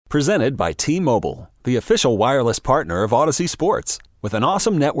Presented by T-Mobile, the official wireless partner of Odyssey Sports. With an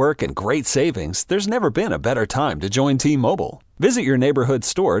awesome network and great savings, there's never been a better time to join T-Mobile. Visit your neighborhood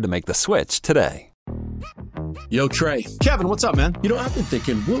store to make the switch today. Yo, Trey. Kevin, what's up, man? You know, I've been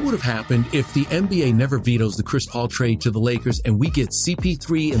thinking, what would have happened if the NBA never vetoes the Chris Paul trade to the Lakers and we get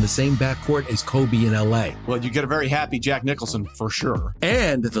CP3 in the same backcourt as Kobe in LA? Well, you get a very happy Jack Nicholson for sure.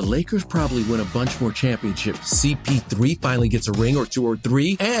 And the Lakers probably win a bunch more championships. CP3 finally gets a ring or two or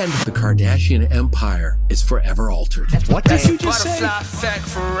three, and the Kardashian empire is forever altered. What did you just say?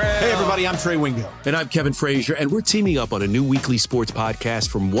 Hey, everybody, I'm Trey Wingo. And I'm Kevin Frazier, and we're teaming up on a new weekly sports podcast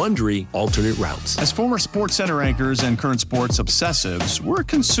from Wondery, Alternate Routes. As former Sports Center anchors and current sports obsessives, we're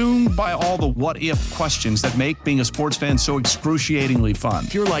consumed by all the what-if questions that make being a sports fan so excruciatingly fun.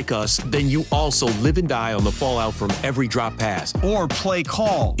 If you're like us, then you also live and die on the fallout from every drop pass. Or play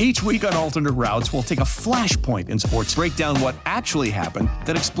call. Each week on Alternate Routes, we'll take a flashpoint in sports, break down what actually happened,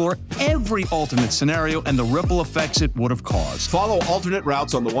 then explore every alternate scenario and the ripple effects it would have caused. Follow Alternate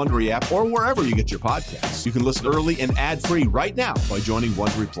Routes on the Wondery app or wherever you get your podcasts. You can listen early and ad-free right now by joining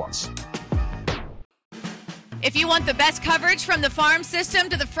Wondery Plus. If you want the best coverage from the farm system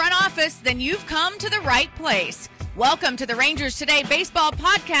to the front office, then you've come to the right place. Welcome to the Rangers Today Baseball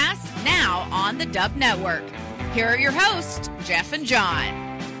Podcast, now on the Dub Network. Here are your hosts, Jeff and John.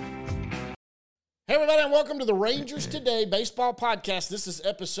 Hey, everybody, and welcome to the Rangers Today Baseball Podcast. This is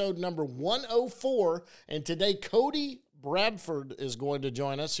episode number 104, and today Cody Bradford is going to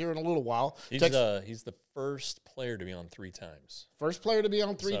join us here in a little while. He's the first player to be on 3 times. First player to be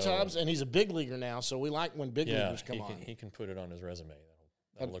on three times, and he's a big leaguer now, so we like when big leaguers come on. He can put it on his resume.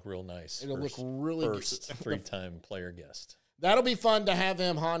 That'll look real nice. It'll look really good. First 3-time player guest. That'll be fun to have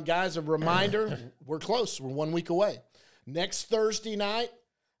him on. Guys, a reminder, we're close. We're 1 week away. Next Thursday night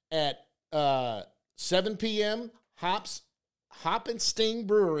at 7 p.m., Hop and Sting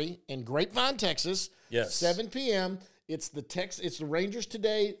Brewery in Grapevine, Texas. Yes. 7 p.m., It's the Rangers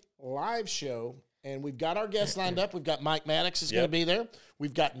Today live show, and we've got our guests lined up. We've got Mike Maddox is going to be there.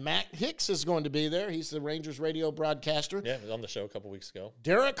 We've got Matt Hicks is going to be there. He's the Rangers radio broadcaster. Yeah, he was on the show a couple weeks ago.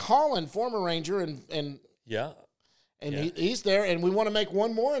 Derek Holland, former Ranger, he's there. And we want to make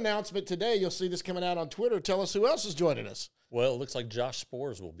one more announcement today. You'll see this coming out on Twitter. Tell us who else is joining us. Well, it looks like Josh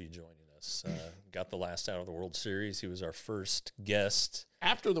Spores will be joining us. Got the last out of the World Series. He was our first guest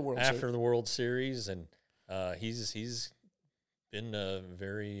after the World Series, and he's been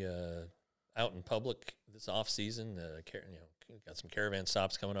very out in public this off season. Got some caravan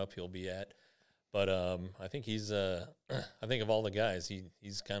stops coming up. He'll be at, but I think he's I think of all the guys,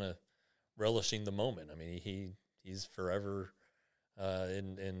 he's kind of relishing the moment. I mean, he's forever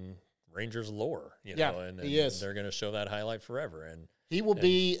in Rangers lore, and he is. They're going to show that highlight forever, and he will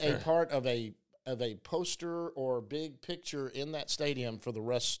be a part of a poster or big picture in that stadium for the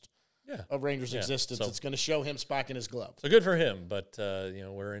rest of Rangers' existence. So, it's going to show him spiking his glove. So good for him. But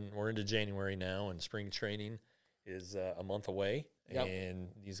we're into January now, and spring training is a month away, and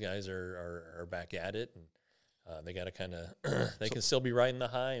these guys are back at it, and they got to kind of they can still be riding the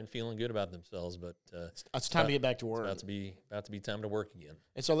high and feeling good about themselves. But it's time to get back to work. It's about to be time to work again.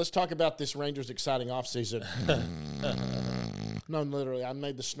 And so let's talk about this Rangers' exciting offseason. No, literally, I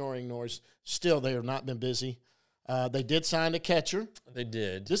made the snoring noise. Still, they have not been busy. They did sign a catcher. They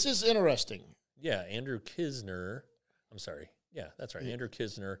did. This is interesting. Yeah, Andrew Kisner. I'm sorry. Yeah, that's right. Andrew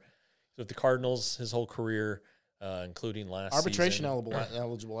Kisner. With the Cardinals his whole career, including last arbitration season.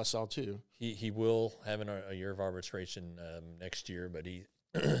 eligible, I saw too. He will have a year of arbitration next year, but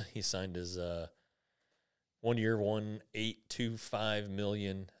he signed his 1 year, $1.825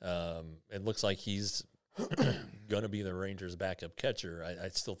 million. It looks like he's going to be the Rangers' backup catcher. I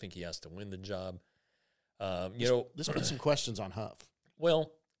still think he has to win the job. This puts some questions on Huff.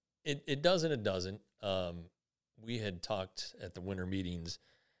 Well, it does and it doesn't. We had talked at the winter meetings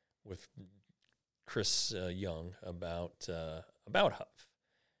with Chris Young about Huff,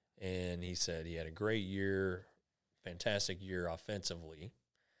 and he said he had a great year, fantastic year offensively,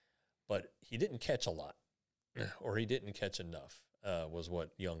 but he didn't catch a lot, or he didn't catch enough, was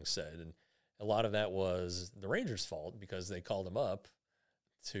what Young said, and a lot of that was the Rangers' fault because they called him up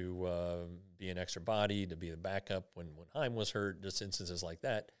to be an extra body, to be the backup when Heim was hurt, just instances like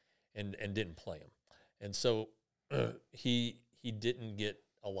that, and didn't play him. And so he didn't get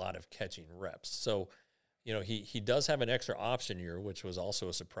a lot of catching reps. So, he does have an extra option year, which was also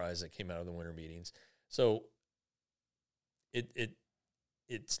a surprise that came out of the winter meetings. So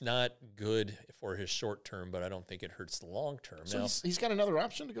it's not good for his short term, but I don't think it hurts the long term. So now, he's got another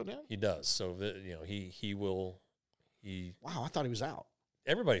option to go down? He does. So, he will. Wow, I thought he was out.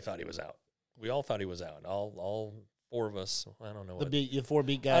 Everybody thought he was out. We all thought he was out. All four of us. I don't know The 4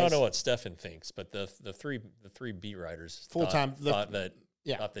 beat guys. I don't know what Stefan thinks, but the three beat writers Full-time thought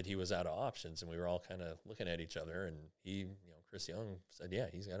that he was out of options, and we were all kind of looking at each other. And Chris Young said, yeah,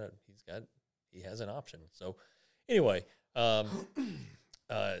 he has an option. So anyway, well,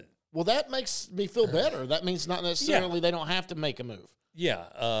 that makes me feel better. That means not necessarily they don't have to make a move.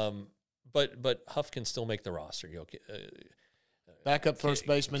 Yeah, but Huff can still make the roster. Backup first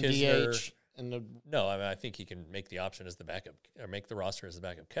baseman, Kisner, DH. No, I mean, I think he can make the option as the backup, or make the roster as the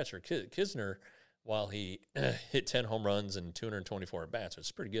backup catcher. Kisner, while he hit 10 home runs and 224 at bats, which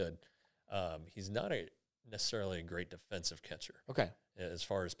is pretty good, he's not necessarily a great defensive catcher. Okay. As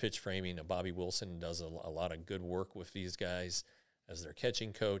far as pitch framing, Bobby Wilson does a lot of good work with these guys as their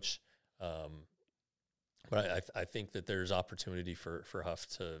catching coach. But I think that there's opportunity for Huff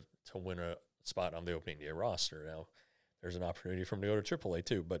to win a spot on the opening day roster. Now, there's an opportunity for him to go to AAA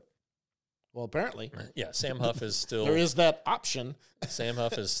too, but well, apparently, yeah, Sam Huff is still there is that option. Sam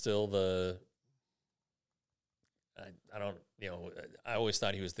Huff is still the. I don't, I always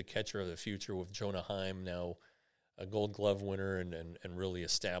thought he was the catcher of the future with Jonah Heim, now a Gold Glove winner and really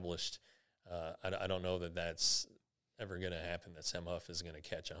established. I don't know that that's ever going to happen, that Sam Huff is going to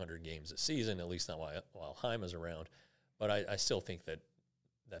catch 100 games a season, at least not while Heim is around. But I still think that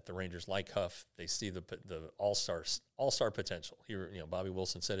the Rangers like Huff. They see the all-star potential. Bobby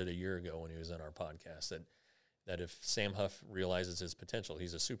Wilson said it a year ago when he was on our podcast that if Sam Huff realizes his potential,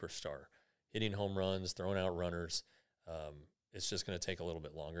 he's a superstar, hitting home runs, throwing out runners. It's just going to take a little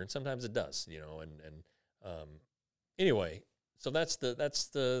bit longer, and sometimes it does. Anyway, so that's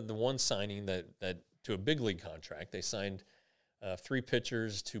the one signing that to a big league contract. They signed 3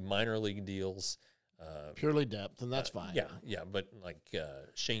 pitchers to minor league deals. Purely depth, and that's fine. Yeah, but like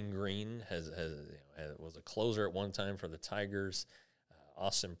Shane Green was a closer at one time for the Tigers.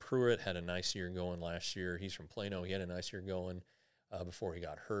 Austin Pruitt had a nice year going last year. He's from Plano. He had a nice year going before he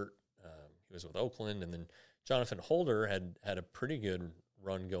got hurt. He was with Oakland, and then Jonathan Holder had a pretty good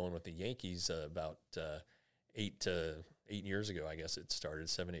run going with the Yankees about 8 years ago. I guess it started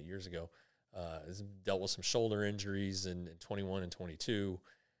 7-8 years ago. He's dealt with some shoulder injuries in 21 and 22.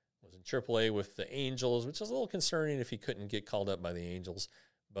 Was in AAA with the Angels, which is a little concerning if he couldn't get called up by the Angels.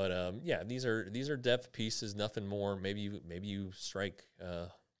 But these are depth pieces, nothing more. Maybe you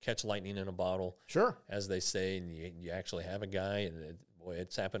catch lightning in a bottle, sure, as they say, and you actually have a guy. And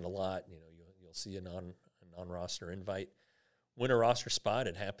it's happened a lot. You'll see a non-roster invite, win a roster spot.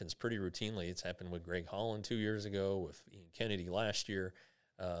 It happens pretty routinely. It's happened with Greg Holland 2 years ago, with Ian Kennedy last year.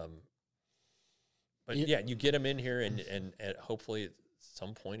 But you get him in here, and hopefully at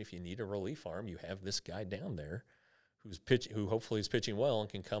some point, if you need a relief arm, you have this guy down there who hopefully is pitching well and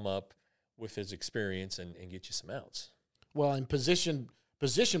can come up with his experience and get you some outs. Well, and position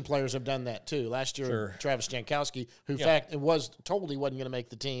players have done that too. Last year, sure. Travis Jankowski, who in fact was told he wasn't going to make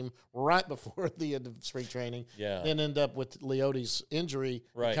the team right before the end of spring training, then ended up with Leote's injury.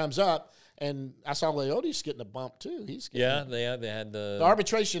 Right. Comes up, and I saw Leote's getting a bump too. They had the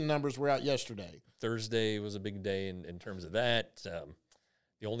arbitration numbers were out yesterday. Thursday was a big day in terms of that.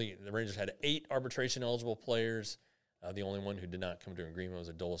 The Rangers had 8 arbitration eligible players. The only one who did not come to an agreement was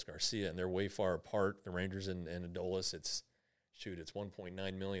Adolis Garcia, and they're way far apart. The Rangers and Adolis, it's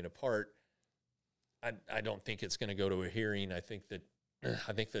 $1.9 million apart. I don't think it's going to go to a hearing. I think that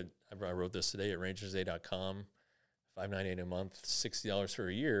I wrote this today at rangersday.com, $5.98 a month, $60 for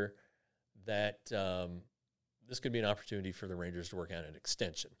a year. That this could be an opportunity for the Rangers to work out an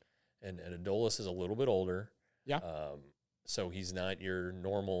extension. And Adolis is a little bit older. Yeah. So he's not your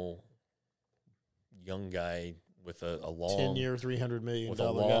normal young guy with a long 10-year, $300 million with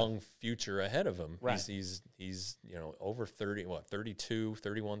a long guy. future ahead of him. Right. He's over 32,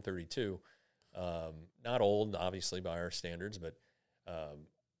 31, 32. Not old, obviously, by our standards, but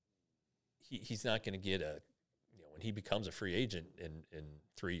he's not going to get when he becomes a free agent in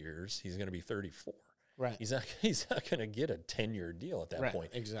 3 years, he's going to be 34. Right. He's not going to get a 10-year deal at that point.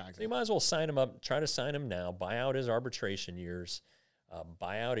 Exactly. So you might as well sign him up, try to sign him now, buy out his arbitration years,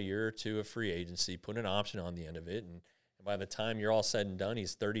 buy out a year or two of free agency, put an option on the end of it, and by the time you're all said and done,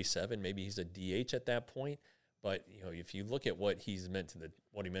 he's 37. Maybe he's a DH at that point. But if you look at what he meant to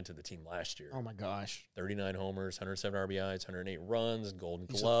the team last year. Oh my gosh. 39 homers, 107 RBIs, 108 runs, Golden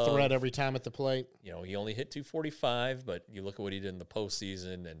Glove. He's a threat every time at the plate. He only hit 245, but you look at what he did in the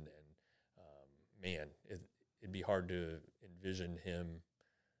postseason, and man, it'd be hard to envision him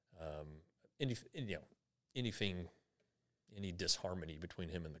any disharmony between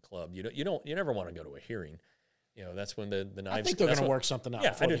him and the club. You never want to go to a hearing. That's when the knives. I think they're going to work something out.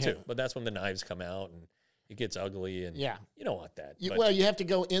 Yeah, I do too. But that's when the knives come out, and it gets ugly, and you don't want that. Well, you have to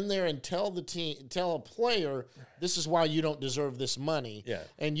go in there and tell a player, this is why you don't deserve this money. Yeah.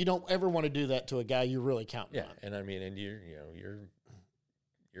 And you don't ever want to do that to a guy you're really counting on. And I mean, and you're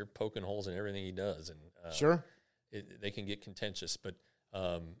poking holes in everything he does, and sure, they can get contentious. But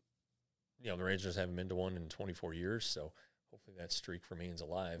the Rangers haven't been to one in 24 years, so hopefully that streak remains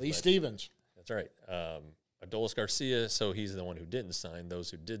alive. Lee Stevens, that's right. Adolis Garcia, so he's the one who didn't sign. Those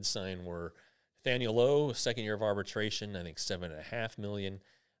who did sign were Nathaniel Lowe, second year of arbitration, I think $7.5 million.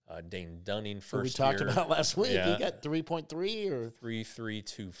 Dane Dunning, first year. We talked about last week. Yeah. He got 3.3 or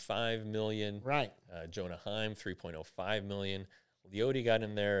 $3.325 million. Right. Jonah Heim, $3.05 million. Leote got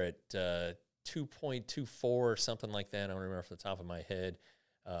in there at 2.24 or something like that. I don't remember off the top of my head.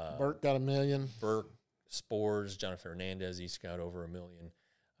 Burke got $1 million. Burke, Spores, Jonathan Hernandez each got over $1 million.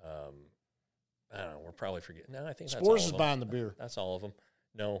 I don't know. We're probably forgetting. No, I think that's Spores is buying the beer. That's all of them.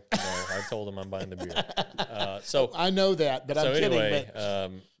 No, I told him I'm buying the beer. So I know that, but I'm kidding. Anyway,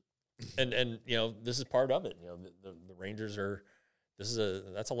 and this is part of it. The Rangers are.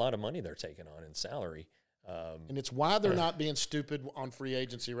 That's a lot of money they're taking on in salary. And it's why they're not being stupid on free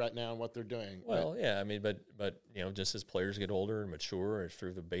agency right now and what they're doing. Well, yeah, I mean, but just as players get older and mature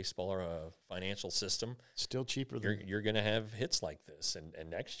through the baseball financial system, still cheaper. You're going to have hits like this, and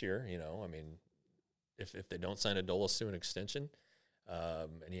next year, I mean, if they don't sign Adolis to an extension,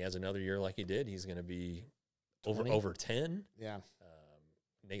 and he has another year like he did, he's going to be over 10. Yeah.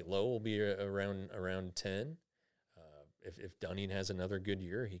 Nate Lowe will be around 10. If Dunning has another good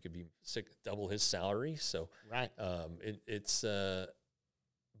year, he could be double his salary. So right,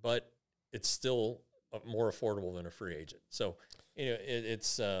 but it's still more affordable than a free agent. So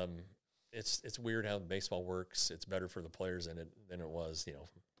it's weird how baseball works. It's better for the players than it was.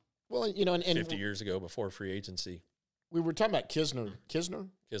 Well, and 50 years ago before free agency. We were talking about Kisner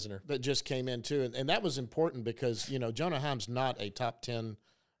that just came in too, and that was important because Jonah Heim's not a top 10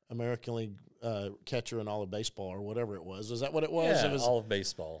 American League catcher in all of baseball or whatever it was. Is that what it was? Yeah, it was all of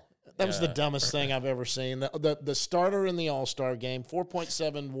baseball. That was the dumbest thing I've ever seen. The starter in the All-Star game,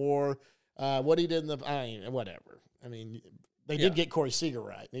 4.7 WAR. What he did whatever. I mean, they did get Corey Seager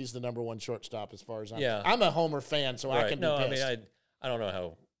right. He's the number one shortstop as far as I'm a Homer fan, so I can be pissed. I mean, I don't know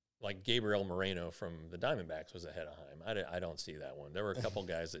how. Like Gabriel Moreno from the Diamondbacks was ahead of Heim. I don't see that one. There were a couple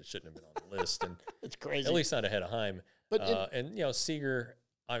guys that shouldn't have been on the list, and it's crazy. At least not ahead of Heim. But Seager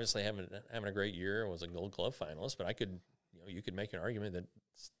obviously having a great year, was a Gold Glove finalist. But you could make an argument that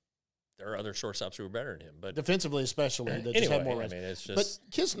there are other shortstops who are better than him. But defensively, especially, that just have more runs. I mean, it's just.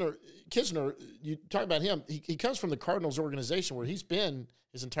 But Kisner, you talk about him. He comes from the Cardinals organization where he's been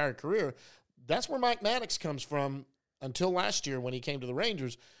his entire career. That's where Mike Maddox comes from until last year when he came to the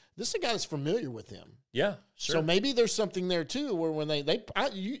Rangers. This is a guy that's familiar with him. Yeah, sure. So maybe there's something there too, where when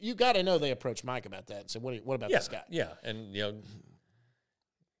you got to know they approached Mike about that and said, "What about this guy?" Yeah, and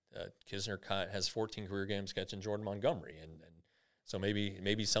Kisner has 14 career games catching Jordan Montgomery, and so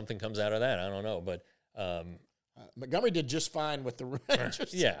maybe something comes out of that. I don't know, but Montgomery did just fine with the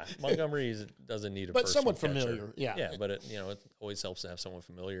Rangers. Yeah, Montgomery doesn't need a but someone catcher. familiar. Yeah, but it always helps to have someone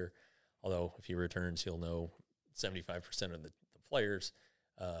familiar. Although if he returns, he'll know 75% of the players.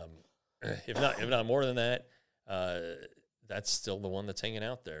 If not more than that, that's still the one that's hanging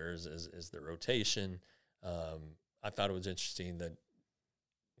out there is the rotation. I thought it was interesting that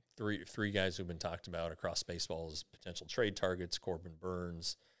three guys who've been talked about across baseball as potential trade targets: Corbin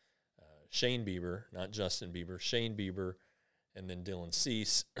Burns, Shane Bieber, not Justin Bieber, Shane Bieber, and then Dylan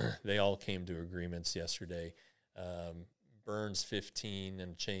Cease. They all came to agreements yesterday. Burns 15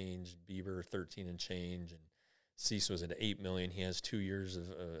 and change, Bieber 13 and change, and Cease was at $8 million. He has 2 years of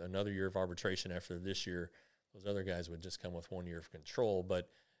another year of arbitration after this year. Those other guys would just come with 1 year of control, but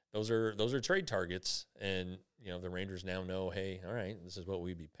those are trade targets, and the Rangers now know, hey, all right, this is what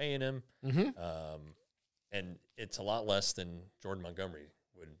we'd be paying him, and it's a lot less than Jordan Montgomery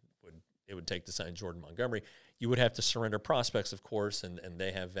would take to sign Jordan Montgomery. You would have to surrender prospects, of course, and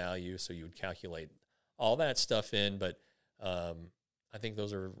they have value, so you would calculate all that stuff in, but I think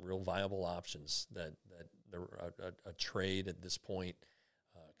those are real viable options that a trade at this point,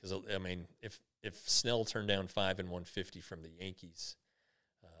 because I mean, if Snell turned down $5 and $150 from the Yankees,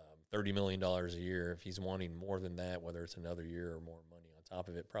 $30 million a year, if he's wanting more than that, whether it's another year or more money on top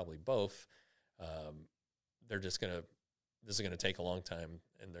of it, probably both, this is going to take a long time,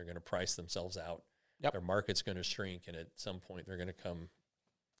 and they're going to price themselves out. Yep. Their market's going to shrink, and at some point they're going to come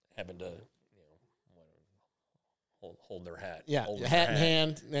having to hold their hat. Yeah, hat in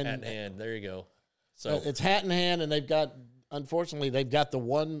hand. Hat in hand. There you go. So it's hat in hand, and they've got the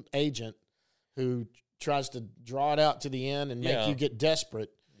one agent who tries to draw it out to the end and make you get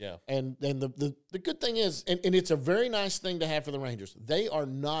desperate. Yeah. And the good thing is, and it's a very nice thing to have for the Rangers, they are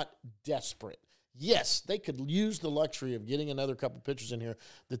not desperate. Yes, they could use the luxury of getting another couple pitchers in here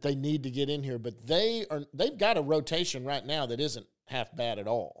that they need to get in here, but they've got a rotation right now that isn't half bad at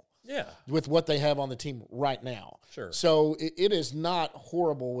all. Yeah. With what they have on the team right now. Sure. So it is not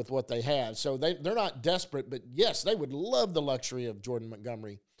horrible with what they have. So they're not desperate, but yes, they would love the luxury of Jordan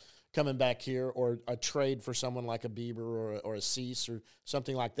Montgomery coming back here, or a trade for someone like a Bieber or a Cease or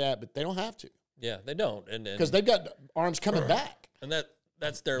something like that, but they don't have to. Yeah, they don't. And because they've got arms coming back. And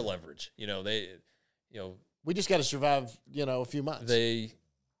that's their leverage. We just got to survive, a few months.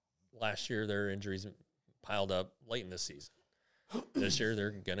 Last year, their injuries piled up late in the season. This year,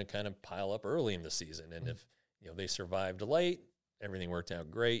 they're going to kind of pile up early in the season. And if, they survived late, everything worked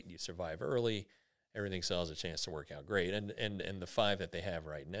out great. You survive early, everything still has a chance to work out great. And the five that they have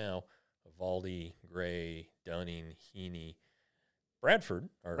right now, Eovaldi, Gray, Dunning, Heaney, Bradford,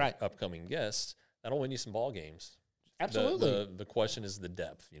 our upcoming guests, that'll win you some ball games. Absolutely. The question is the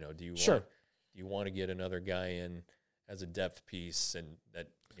depth. Do you want to get another guy in as a depth piece, and that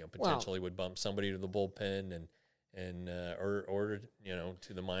potentially would bump somebody to the bullpen and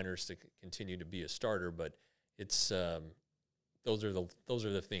to the minors to continue to be a starter? But it's those are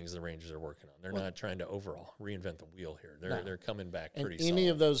the things the Rangers are working on. They're not trying to overall reinvent the wheel here. They're coming back pretty solid. Any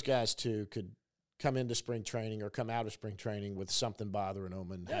of those guys too could come into spring training or come out of spring training with something bothering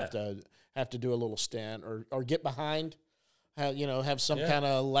them and have to do a little stint or get behind, have some kind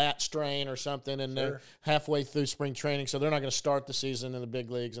of lat strain or something, and they're halfway through spring training, so they're not going to start the season in the big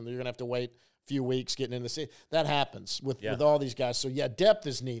leagues, and you're going to have to wait a few weeks getting into the season. That happens with all these guys. So, depth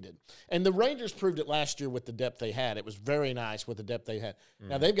is needed. And the Rangers proved it last year with the depth they had. It was very nice with the depth they had.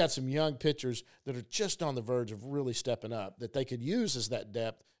 Now, they've got some young pitchers that are just on the verge of really stepping up that they could use as that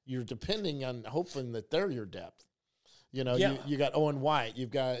depth. You're depending on hoping that they're your depth. You got Owen White.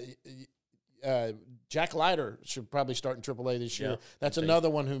 You've got Jack Leiter should probably start in AAA this year. That's another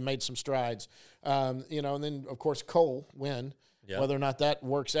one who made some strides. And then, of course, Cole Wynn. Yeah. Whether or not that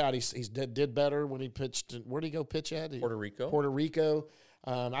works out, he did better when he pitched. Where did he go pitch at? Puerto Rico. Puerto Rico.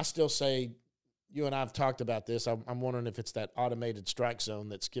 I still say, you and I have talked about this. I'm wondering if it's that automated strike zone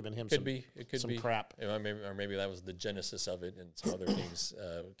that's giving him some crap. Or maybe that was the genesis of it, and some other things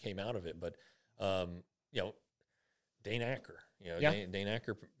came out of it. But Dane Acker. Dane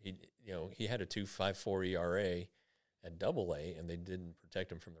Acker. He had a 2.54 ERA at AA, and they didn't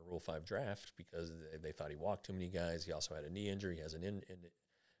protect him from the Rule 5 draft because they thought he walked too many guys. He also had a knee injury. He has an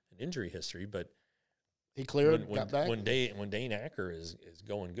injury history, but he cleared, got back. When Dane Acker is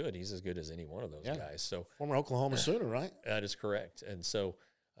going good, he's as good as any one of those guys. So former Oklahoma Sooner, right? That is correct. And so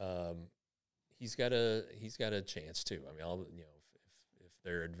he's got a chance too. I mean, if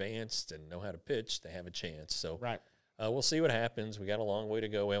they're advanced and know how to pitch, they have a chance. So we'll see what happens. We got a long way to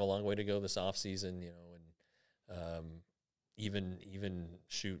go. We have a long way to go this offseason, even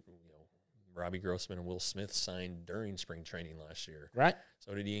Robbie Grossman and Will Smith signed during spring training last year. Right.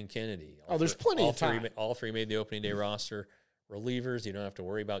 So did Ian Kennedy. There's plenty of time. All three made the opening day roster. Relievers, you don't have to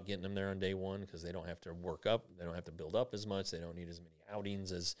worry about getting them there on day one because they don't have to work up. They don't have to build up as much. They don't need as many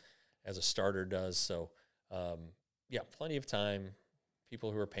outings as a starter does. So, plenty of time.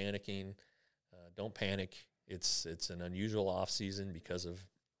 People who are panicking, don't panic. It's an unusual offseason because of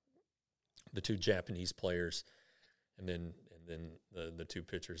the two Japanese players and then the two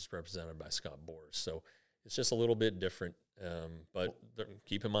pitchers represented by Scott Boras. So it's just a little bit different, but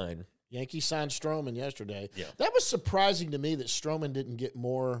keep in mind. Yankees signed Stroman yesterday. Yeah. That was surprising to me that Stroman didn't get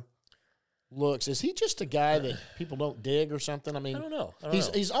more looks. Is he just a guy that people don't dig or something? I mean, I don't know.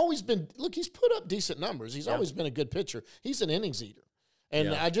 He's always been – look, he's put up decent numbers. He's always been a good pitcher. He's an innings eater.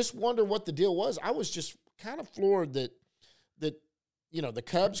 And I just wonder what the deal was. I was just kind of floored that the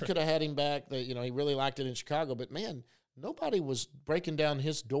Cubs could have had him back. That he really liked it in Chicago. But, man, nobody was breaking down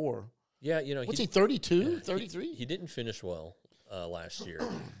his door. Yeah, what's he 32, 33? He didn't finish well last year.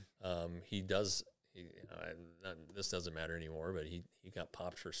 He does. This doesn't matter anymore. But he got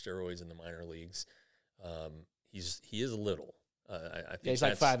popped for steroids in the minor leagues. He is little. I think he's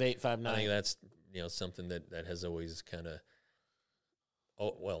like 5'8", 5'9". I think that's something that has always kind of.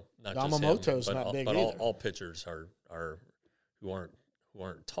 Oh well, not Yamamoto's just him, not big but either. all pitchers are who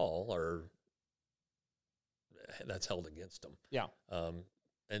aren't tall are. That's held against them. Yeah.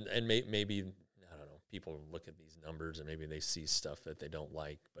 And maybe I don't know. People look at these numbers and maybe they see stuff that they don't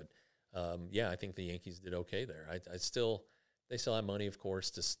like. But I think the Yankees did okay there. They still have money, of course,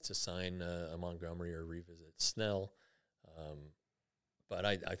 to sign a Montgomery or revisit Snell. But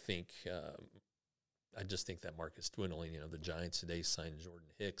I think I just think that market's dwindling. The Giants today signed Jordan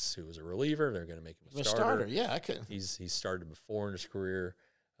Hicks, who was a reliever. They're going to make him a starter. Yeah, I could. He's started before in his career.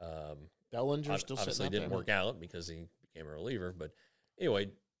 Bellinger's still sitting obviously out didn't there. work out because he became a reliever. But anyway,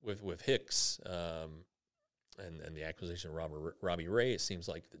 with Hicks and the acquisition of Robbie Ray, it seems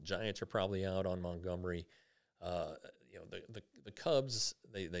like the Giants are probably out on Montgomery. The Cubs,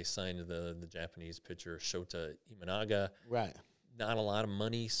 they signed the Japanese pitcher Shota Imanaga. Right. Not a lot of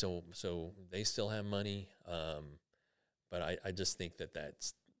money, so they still have money. But I just think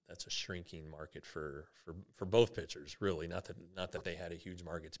that's a shrinking market for both pitchers, really. Not that they had a huge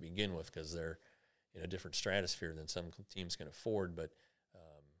market to begin with, because they're in a different stratosphere than some teams can afford. But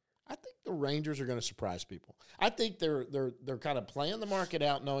I think the Rangers are going to surprise people. I think they're kind of playing the market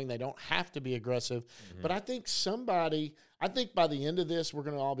out, knowing they don't have to be aggressive. Mm-hmm. But I think by the end of this, we're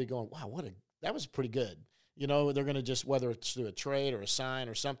going to all be going, wow, that was pretty good. You know, they're going to just, whether it's through a trade or a sign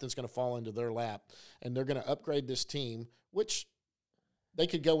or something's going to fall into their lap, and they're going to upgrade this team, which they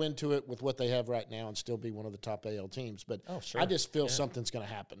could go into it with what they have right now and still be one of the top AL teams. But I just feel something's going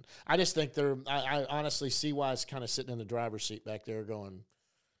to happen. I just think I honestly see why it's kind of sitting in the driver's seat back there going,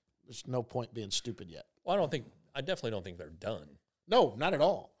 there's no point being stupid yet. Well, I definitely don't think they're done. No, not at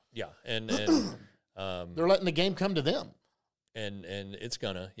all. Yeah, and they're letting the game come to them. And it's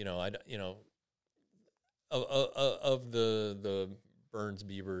gonna, of the Burns,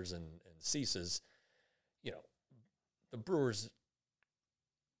 Beavers, and Ceases, the Brewers,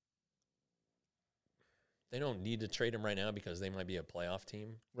 they don't need to trade him right now because they might be a playoff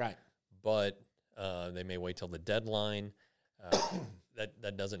team. Right. But they may wait till the deadline.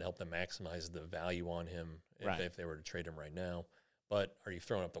 That doesn't help them maximize the value on him if they were to trade him right now. But are you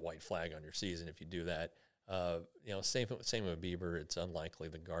throwing up the white flag on your season if you do that? Same with Bieber. It's unlikely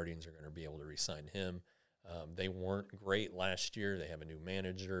the Guardians are going to be able to re-sign him. They weren't great last year. They have a new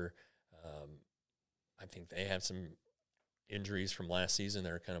manager. I think they have some injuries from last season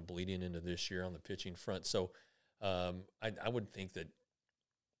that are kind of bleeding into this year on the pitching front. So I would think that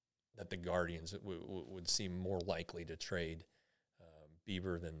the Guardians would seem more likely to trade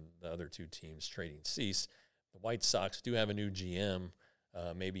Bieber than the other two teams trading Cease. The White Sox do have a new GM.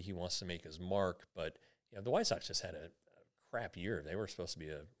 Maybe he wants to make his mark, but the White Sox just had a crap year. They were supposed to be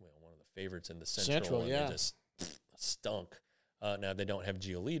one of the favorites in the Central, and they just stunk. Now they don't have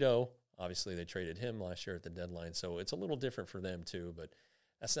Giolito. Obviously, they traded him last year at the deadline, so it's a little different for them too. But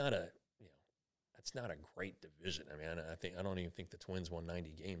that's not a great division. I mean, I don't even think the Twins won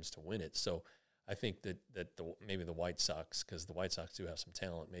 90 games to win it. So I think that maybe the White Sox, because the White Sox do have some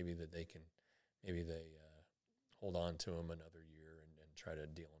talent, maybe they hold on to him another year and try to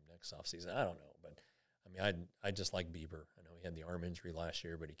deal him next offseason. I don't know, but I mean, I just like Bieber. I know he had the arm injury last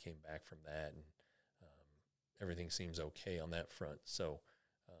year, but he came back from that, and everything seems okay on that front. So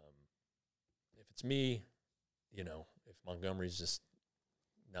if it's me, if Montgomery's just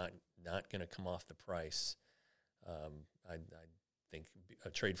not going to come off the price, I think a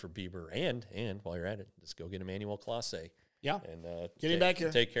trade for Bieber and while you're at it, just go get Emmanuel Clase. Yeah, and get him back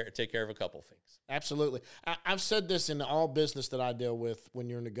here. Take care of a couple things. Absolutely. I've said this in all business that I deal with. When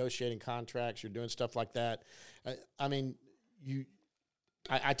you're negotiating contracts, you're doing stuff like that. I mean,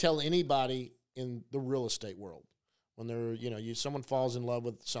 I tell anybody in the real estate world, when they're someone falls in love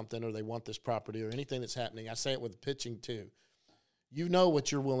with something or they want this property or anything that's happening, I say it with pitching too. You know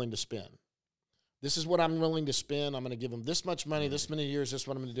what you're willing to spend. This is what I'm willing to spend. I'm going to give him this much money, this many years. This is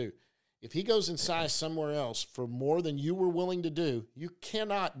what I'm going to do. If he goes and signs somewhere else for more than you were willing to do, you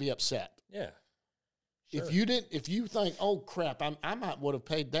cannot be upset. Yeah. Sure. If you think, oh crap, I might would have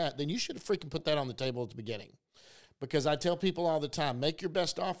paid that, then you should have freaking put that on the table at the beginning. Because I tell people all the time, make your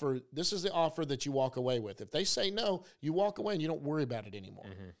best offer. This is the offer that you walk away with. If they say no, you walk away and you don't worry about it anymore.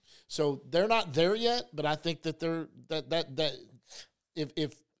 Mm-hmm. So they're not there yet, but I think that they're that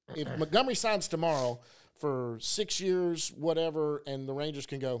if Montgomery signs tomorrow for 6 years, whatever, and the Rangers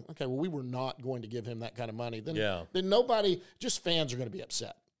can go, okay, well, we were not going to give him that kind of money. Then nobody, just fans are going to be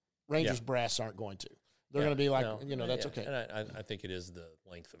upset. Rangers brass aren't going to. They're going to be like, that's okay. And I think it is the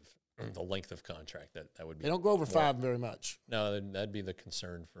length of contract that would be. They don't go over 5 very much. No, that'd be the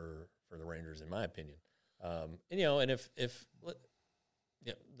concern for the Rangers, in my opinion. And if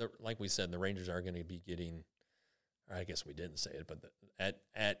like we said, the Rangers are going to be getting. Or I guess we didn't say it, but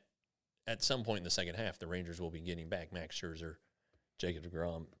at some point in the second half, the Rangers will be getting back Max Scherzer, Jacob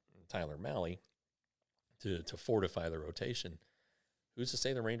deGrom, and Tyler Mahle to fortify the rotation. Who's to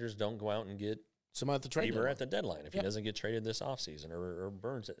say the Rangers don't go out and get somebody at the trade Bieber at the deadline if he doesn't get traded this offseason or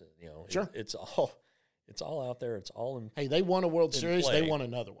Burns? Sure. It's all out there. It's all in. Hey, they won a World Series. Play. They won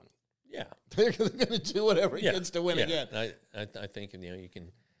another one. Yeah, they're going to do whatever it gets to win again. I think you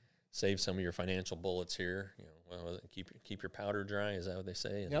can save some of your financial bullets here. Keep your powder dry. Is that what they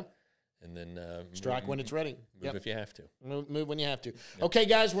say? and then strike when it's ready. Move if you have to. Move when you have to. Yep. Okay,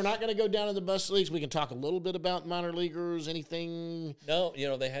 guys, we're not going to go down to the bus leagues. We can talk a little bit about minor leaguers. Anything? No,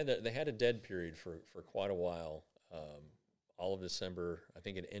 they had a dead period for quite a while. All of December. I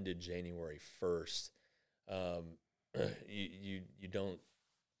think it ended January 1st. You don't.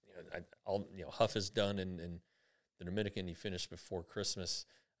 Huff is done in the Dominican. He finished before Christmas.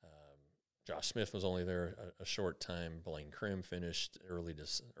 Josh Smith was only there a short time. Blaine Krim finished early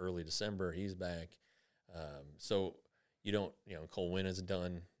December. He's back. So you don't, Cole Winn is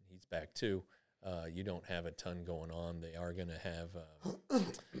done. He's back too. You don't have a ton going on. They are going to have,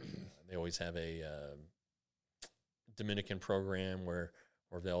 they always have a Dominican program where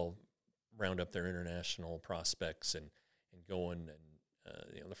they'll round up their international prospects and go in,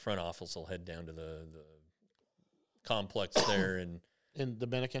 and the front office will head down to the complex there and in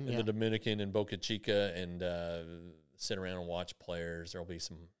Dominican, the Dominican and Boca Chica, and sit around and watch players. There'll be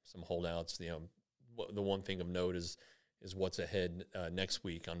some holdouts. The one thing of note is what's ahead next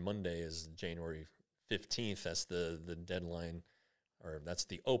week. On Monday is January 15th. That's the deadline, or that's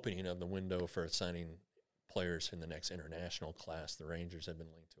the opening of the window for signing players in the next international class. The Rangers have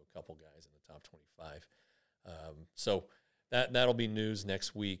been linked to a couple guys in the top 25. So that'll be news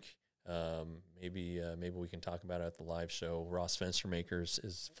next week. Maybe we can talk about it at the live show. Ross Fenstermakers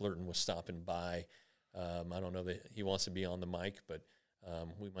is flirting with stopping by. I don't know that he wants to be on the mic, but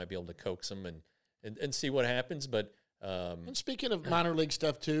we might be able to coax him and see what happens. But and speaking of minor league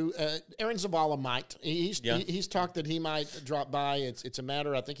stuff too, Aaron Zavala might. He's talked that he might drop by. It's a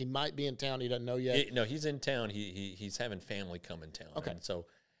matter. I think he might be in town. He doesn't know yet. No, he's in town. He's having family come in town. Okay, and so.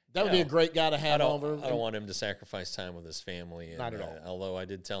 That would be a great guy to have over. I don't want him to sacrifice time with his family. And, not at all. Although I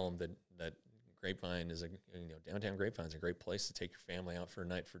did tell him that Grapevine is downtown Grapevine is a great place to take your family out for a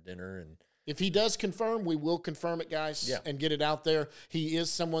night for dinner. And if he does confirm, we will confirm it, guys, and get it out there. He is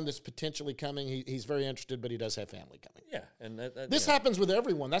someone that's potentially coming. He's very interested, but he does have family coming. Yeah, and this happens with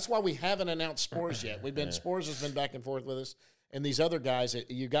everyone. That's why we haven't announced Spores yet. Spores has been back and forth with us. And these other guys,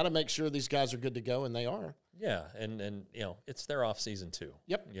 you got to make sure these guys are good to go, and they are. Yeah, and it's their off season too.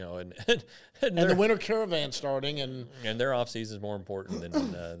 Yep. And the winter caravan starting, and their off season is more important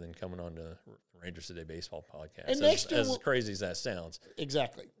than coming on to Rangers Today Baseball podcast. And next year, as crazy as that sounds,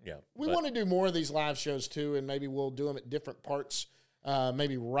 exactly. Yeah, we want to do more of these live shows too, and maybe we'll do them at different parts.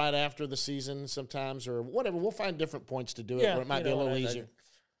 Maybe right after the season, sometimes, or whatever. We'll find different points to do it, where it might be a little easier.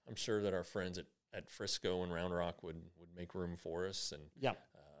 I'm sure that our friends at Frisco and Round Rock would make room for us, and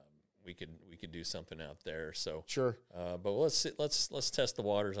we could do something out there. So sure, but let's test the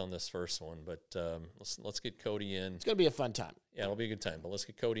waters on this first one. But let's get Cody in. It's gonna be a fun time. Yeah, it'll be a good time. But let's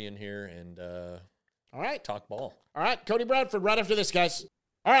get Cody in here and all right, talk ball. All right, Cody Bradford, right after this, guys.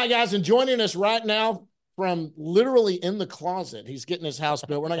 All right, guys, and joining us right now from literally in the closet. He's getting his house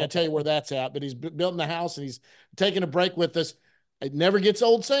built. We're not gonna tell you where that's at, but he's building the house and he's taking a break with us. It never gets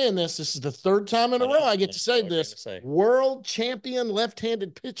old saying this. This is the third time in a row I get to say this. World champion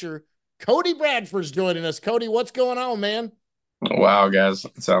left-handed pitcher Cody Bradford's joining us. Cody, what's going on, man? Wow, guys.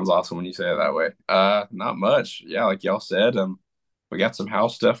 It sounds awesome when you say it that way. Not much. Yeah, like y'all said, we got some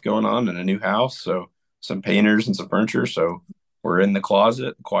house stuff going on in a new house, so some painters and some furniture. So we're in the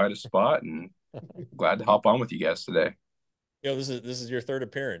closet, quietest spot, and glad to hop on with you guys today. This is your third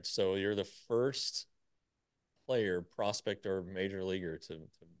appearance, so you're the first player, prospect, or major leaguer to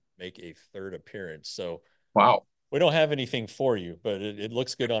make a third appearance. So wow, we don't have anything for you, but it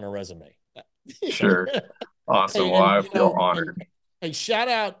looks good on a resume. Sure. Awesome. Well, I feel honored. Hey, shout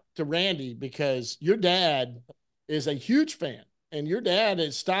out to Randy, because your dad is a huge fan, and your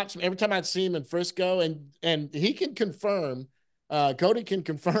dad stops every time I see him in Frisco, and he can confirm. Cody can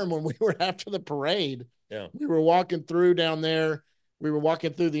confirm when we were after the parade. Yeah, we were walking through down there. We were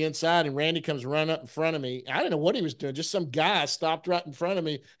walking through the inside, and Randy comes running up in front of me. I didn't know what he was doing. Just some guy stopped right in front of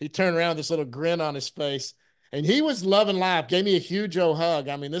me. He turned around, this little grin on his face, and he was loving life. Gave me a huge hug.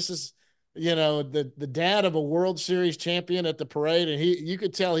 I mean, this is, the dad of a World Series champion at the parade, and you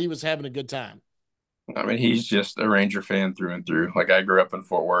could tell he was having a good time. I mean, he's just a Ranger fan through and through. Like, I grew up in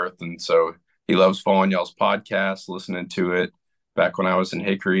Fort Worth, and so he loves following y'all's podcast, listening to it. Back when I was in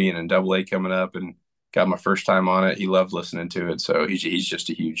Hickory and in Double-A coming up, and got my first time on it. He loved listening to it. So he's just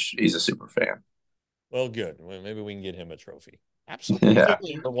he's a super fan. Well, good. Well, maybe we can get him a trophy. Absolutely. Yeah.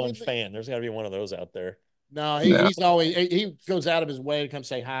 For one fan. There's got to be one of those out there. No, he's always, he goes out of his way to come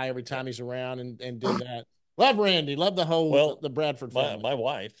say hi every time he's around and do that. Love Randy. Love the whole, the Bradford family. My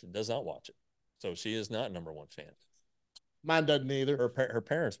wife does not watch it. So she is not number one fan. Mine doesn't either. Her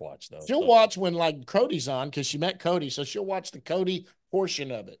parents watch, though. She'll watch when, like, Cody's on, because she met Cody, so she'll watch the Cody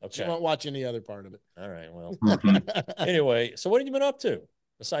portion of it. Okay. She won't watch any other part of it. All right, well. Anyway, so what have you been up to?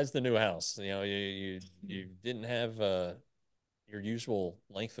 besides the new house, you didn't have your usual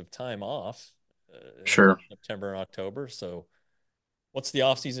length of time off, Sure. September and October. So what's the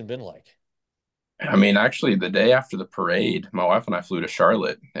off season been like? I mean, actually, the day after the parade, my wife and I flew to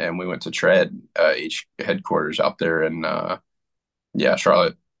Charlotte, and we went to Tread, each headquarters out there in,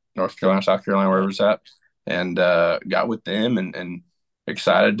 Charlotte, North Carolina, South Carolina, wherever it's at, and got with them and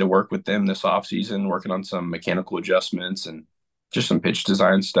excited to work with them this off season, working on some mechanical adjustments and just some pitch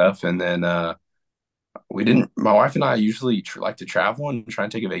design stuff. And then we didn't. My wife and I usually like to travel and try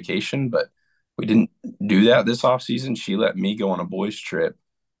and take a vacation, but we didn't do that this off season. She let me go on a boys trip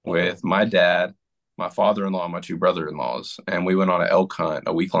with my dad, my father-in-law, and my two brother-in-laws, and we went on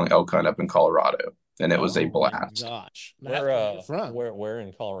a week-long elk hunt up in Colorado, and it was a blast. Gosh, Where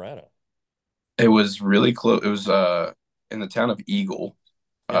in Colorado? It was really close. It was in the town of Eagle,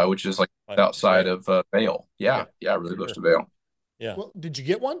 which is like outside of Vail. Yeah, really close to Vail. Yeah. Well, did you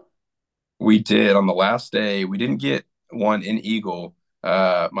get one? We did on the last day. We didn't get one in Eagle.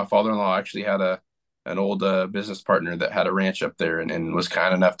 My father-in-law actually had an old business partner that had a ranch up there and was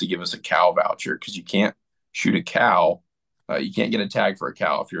kind enough to give us a cow voucher, because you can't shoot a cow. You can't get a tag for a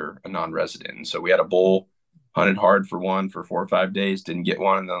cow if you're a non-resident. And so we had a bull, hunted hard for one for 4 or 5 days, didn't get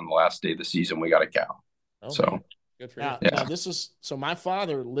one. And then on the last day of the season, we got a cow. So man. Good for you. Now so my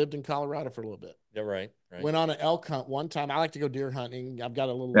father lived in Colorado for a little bit. Yeah, right. Went on an elk hunt one time. I like to go deer hunting. I've got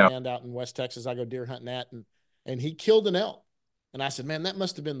a little land out in West Texas I go deer hunting at, and he killed an elk. And I said, man, that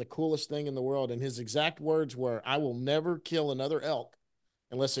must have been the coolest thing in the world. And his exact words were, I will never kill another elk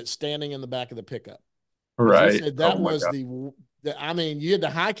unless it's standing in the back of the pickup. Right. He said that was I mean, you had to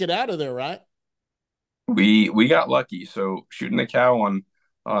hike it out of there, right? We got lucky. So shooting the cow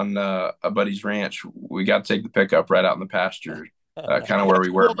on a buddy's ranch, we got to take the pickup right out in the pasture, kind of where we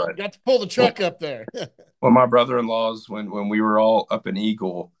were. But got to pull the truck up there. Well, my brother-in-laws, when we were all up in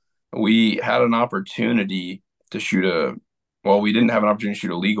Eagle, we had an opportunity to shoot we didn't have an opportunity to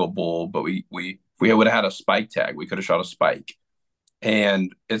shoot a legal bull, but we would have had a spike tag. We could have shot a spike,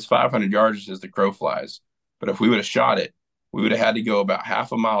 and it's 500 yards as the crow flies. But if we would have shot it, we would have had to go about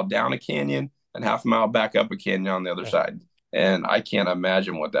half a mile down a canyon and half a mile back up a canyon on the other side. And I can't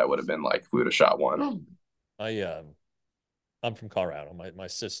imagine what that would have been like if we would have shot one. I'm from Colorado. My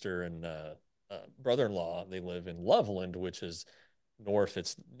sister and brother-in-law, they live in Loveland, which is north.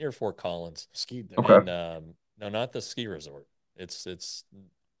 It's near Fort Collins. Skied there. Okay. And, no, not the ski resort. It's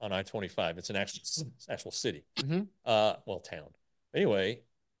on I-25. It's an actual city. Mm-hmm. Town. Anyway,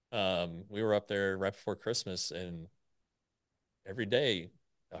 we were up there right before Christmas, and every day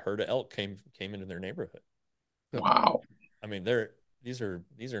a herd of elk came into their neighborhood. Wow. I mean, these are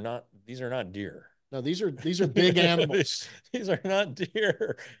not deer. No, these are big animals. These are not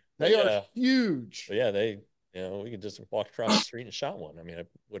deer. They are huge. But we could just walk across the street and shot one. I mean, it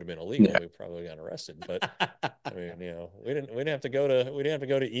would have been illegal. Yeah. We probably got arrested. But I mean, we didn't have to go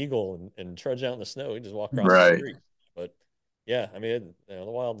to Eagle and trudge out in the snow. We just walk across the street. But yeah, I mean, the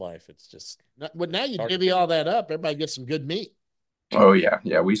wildlife. It's just. But now you divvy all that up. Everybody gets some good meat. Oh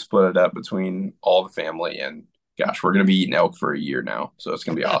yeah, we split it up between all the family, and gosh, we're gonna be eating elk for a year now, so it's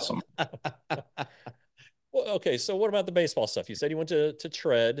gonna be awesome. Well, okay. So what about the baseball stuff? You said you went to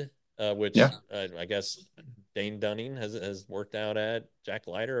Tread, which I guess Dane Dunning has worked out at. Jack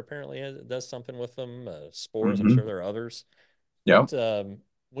Leiter apparently does something with them. Spores, I'm sure there are others. Yeah. But,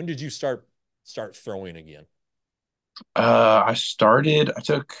 when did you start throwing again? I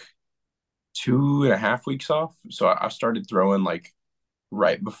took 2.5 weeks off, so I started throwing like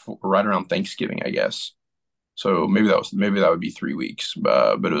right around Thanksgiving, I guess. So maybe that would be 3 weeks,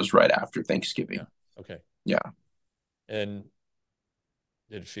 but it was right after Thanksgiving. Yeah. Okay. Yeah. And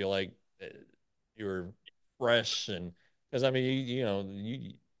did it feel like you were fresh? And because I mean,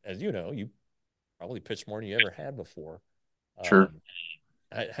 you probably pitched more than you ever had before. Sure.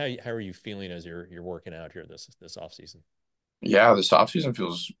 How are you feeling as you're working out here this off season? Yeah, this off season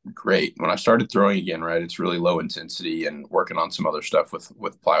feels great. When I started throwing again, right, it's really low intensity and working on some other stuff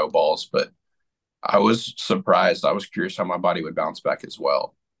with plyo balls. But I was surprised. I was curious how my body would bounce back as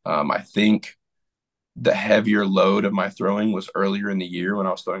well. I think the heavier load of my throwing was earlier in the year when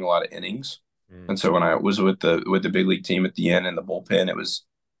I was throwing a lot of innings. And so when I was with the big league team at the end in the bullpen, it was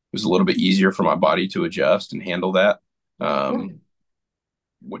a little bit easier for my body to adjust and handle that,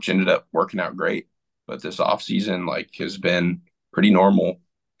 which ended up working out great. But this off season has been pretty normal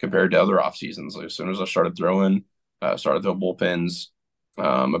compared to other off seasons. As soon as I started throwing, started throwing bullpens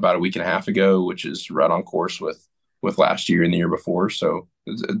about a week and a half ago, which is right on course with last year and the year before. So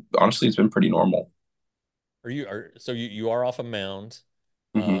honestly, it's been pretty normal. You are off a mound.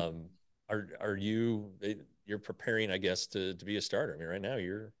 Mm-hmm. Are you you're preparing, I guess, to be a starter. I mean, right now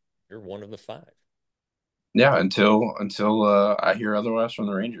you're one of the five. Yeah, until I hear otherwise from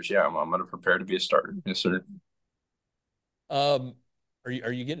the Rangers. Yeah, I'm going to prepare to be a starter. Yes, sir. Are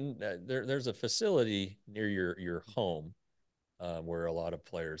you getting there's a facility near your home where a lot of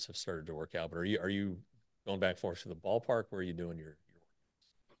players have started to work out, but are you going back and forth to the ballpark? Where are you doing your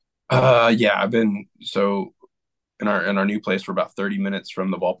Yeah, I've been so in our new place. We're about 30 minutes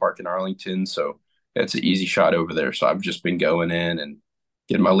from the ballpark in Arlington, so it's an easy shot over there. So I've just been going in and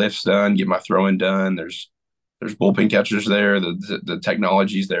getting my lifts done, get my throwing done. There's bullpen catchers there. The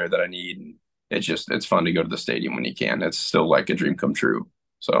technology's there that I need. And it's fun to go to the stadium when you can. It's still like a dream come true.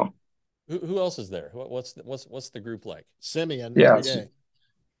 So who else is there? What's the group like? Simeon yeah, every day.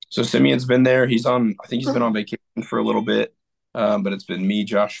 so Simeon's been there. I think he's been on vacation for a little bit. But it's been me,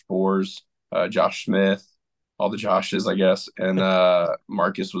 Josh Spores, Josh Smith, all the Joshes, I guess, and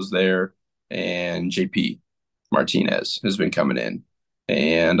Marcus was there, and JP Martinez has been coming in,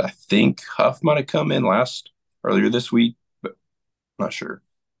 and I think Huff might have come in earlier this week, but I'm not sure.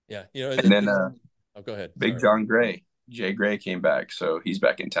 Yeah, And then oh, go ahead. Big Sorry. John Gray, Jay Gray came back, so he's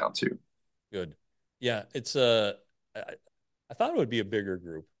back in town too. Good. Yeah, it's I thought it would be a bigger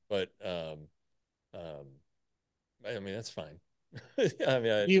group, but I mean that's fine. I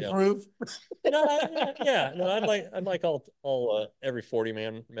mean, You approve? Yeah, no, I'd like all every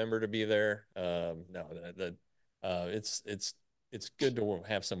 40-man member to be there. No, it's good to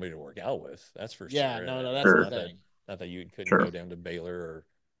have somebody to work out with. That's for Yeah, sure. no, that's Sure. the thing. Not that you couldn't Sure. go down to Baylor or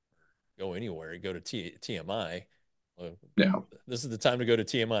go anywhere. You go to TMI. Well, Yeah. this is the time to go to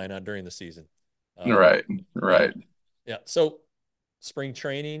TMI, not during the season. Right. Right. Yeah. So spring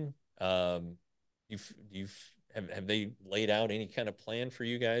training, have they laid out any kind of plan for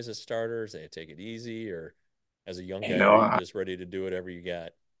you guys as starters? They take it easy, or as a young guy, are you just ready to do whatever you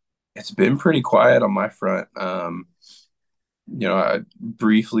got? It's been pretty quiet on my front. I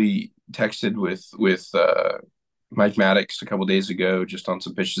briefly texted with Mike Maddox a couple days ago just on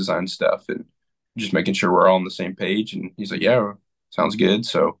some pitch design stuff and just making sure we're all on the same page. And he's like, "Yeah, sounds good."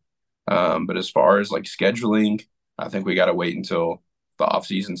 So, but as far as like scheduling, I think we got to wait until the off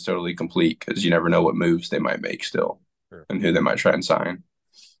season's totally complete because you never know what moves they might make still Sure. and who they might try and sign.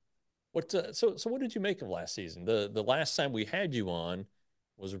 So what did you make of last season? The last time we had you on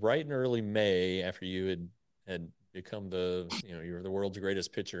was right in early May after you had become you were the world's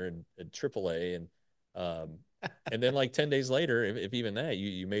greatest pitcher in AAA, and then like 10 days later, if even that,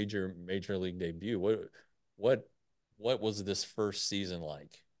 you made your major league debut. What was this first season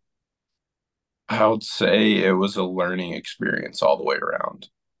like? I would say it was a learning experience all the way around.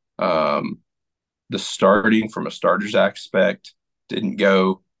 Um, the starting from a starter's aspect didn't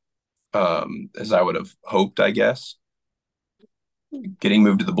go as I would have hoped, I guess. Getting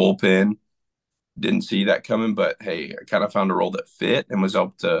moved to the bullpen, didn't see that coming, but hey, I kind of found a role that fit and was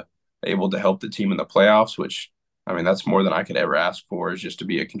able to help the team in the playoffs, which I mean, that's more than I could ever ask for is just to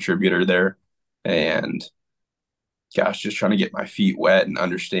be a contributor there. And gosh, just trying to get my feet wet and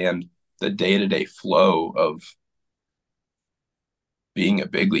understand the day-to-day flow of being a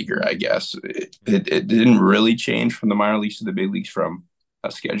big leaguer, I guess. It didn't really change from the minor leagues to the big leagues from a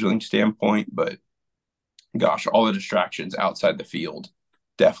scheduling standpoint, but gosh, all the distractions outside the field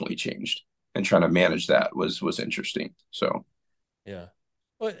definitely changed. And trying to manage that was interesting. So Yeah.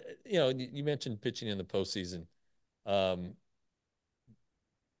 Well, you mentioned pitching in the postseason. And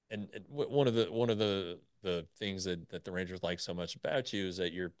one of the things that the Rangers like so much about you is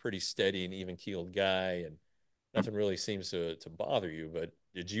that you're a pretty steady and even keeled guy, and nothing really seems to bother you. But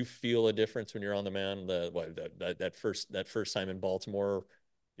did you feel a difference when you're on the mound? That first time in Baltimore,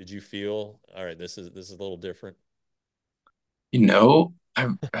 did you feel all right? This is a little different.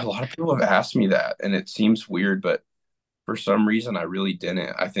 A lot of people have asked me that, and it seems weird, but for some reason, I really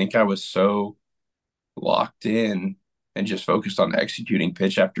didn't. I think I was so locked in and just focused on executing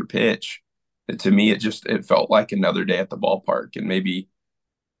pitch after pitch that to me it felt like another day at the ballpark. And maybe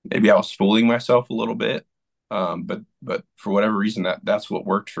I was fooling myself a little bit, but for whatever reason that's what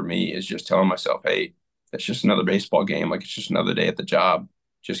worked for me is just telling myself, hey, it's just another baseball game. Like it's just another day at the job.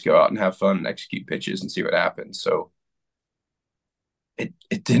 Just go out and have fun and execute pitches and see what happens. So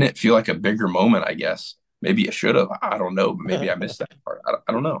it didn't feel like a bigger moment, I guess. Maybe it should have. I don't know. Maybe I missed that part.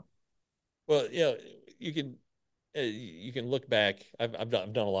 I don't know. Well, you can look back. I've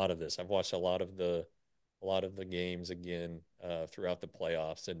done a lot of this. I've watched a lot of the games again throughout the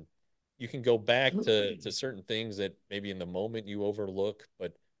playoffs, and you can go back to certain things that maybe in the moment you overlook,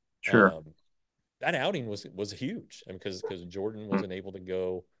 but Sure. that outing was huge. I mean, because Jordan wasn't able to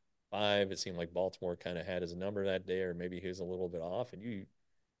go 5. It seemed like Baltimore kind of had his number that day, or maybe he was a little bit off, and you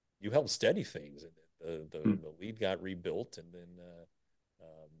helped steady things. The lead got rebuilt, and then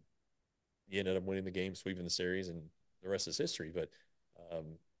he ended up winning the game, sweeping the series, and the rest is history. But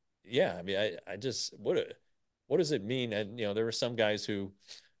yeah, I mean, I just what does it mean? And there were some guys who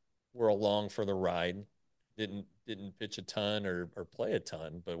were along for the ride, didn't pitch a ton or play a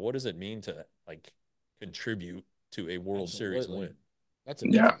ton, but what does it mean to like contribute to a World Series win? That's a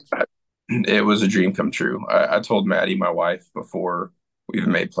difference. It was a dream come true. I told Maddie, my wife, before we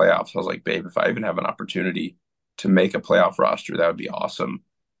even made playoffs, I was like, babe, if I even have an opportunity to make a playoff roster, that would be awesome.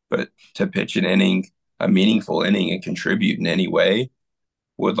 But to pitch an inning, a meaningful inning, and contribute in any way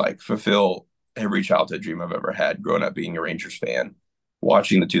would like fulfill every childhood dream I've ever had growing up being a Rangers fan.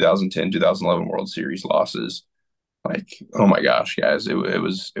 Watching the 2010, 2011 World Series losses, like, oh my gosh, guys, it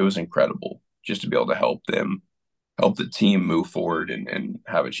was incredible just to be able to help the team move forward and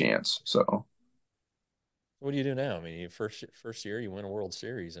have a chance. So what do you do now? I mean, first year you win a World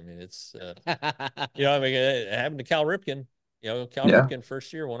Series. I mean, it's I mean, it happened to Cal Ripken. Cal Ripken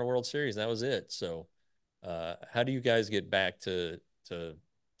first year won a World Series, and that was it. So, how do you guys get back to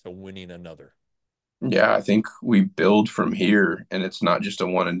winning another? Yeah, I think we build from here, and it's not just a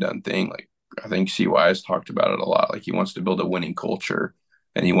one and done thing. Like I think CY has talked about it a lot. Like he wants to build a winning culture,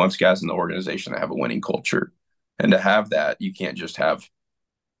 and he wants guys in the organization to have a winning culture. And to have that, you can't just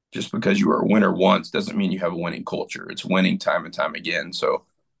because you were a winner once doesn't mean you have a winning culture. It's winning time and time again. So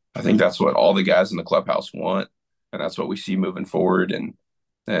I think that's what all the guys in the clubhouse want, and that's what we see moving forward.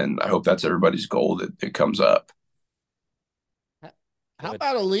 And I hope that's everybody's goal that it comes up. How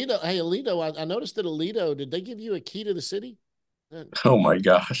about Alito? Hey, Alito, I noticed that Alito, did they give you a key to the city? Oh my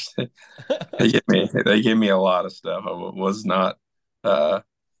gosh. They gave me a lot of stuff. I was not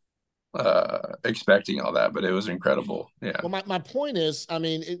expecting all that, but it was incredible. Yeah. Well, my point is, I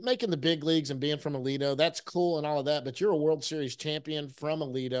mean, making the big leagues and being from Alito, that's cool and all of that, but you're a World Series champion from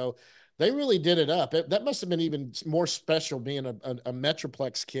Alito. They really did it up. That must have been even more special being a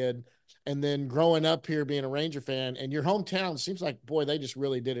Metroplex kid and then growing up here being a Ranger fan, and your hometown seems like, boy, they just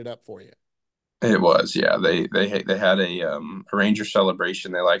really did it up for you. It was, yeah. They had a Ranger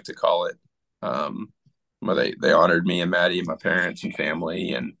celebration, they like to call it. Where they honored me and Maddie and my parents and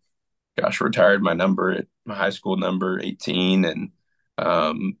family, and gosh, retired my number at my high school number 18, and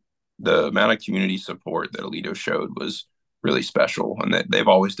the amount of community support that Alito showed was really special, and they've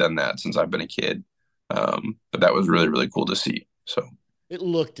always done that since I've been a kid. But that was really, really cool to see. So it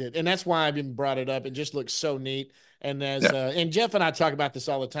looked it, and that's why I've been brought it up. It just looks so neat. And and Jeff and I talk about this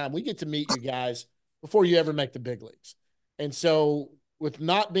all the time. We get to meet you guys before you ever make the big leagues, and so with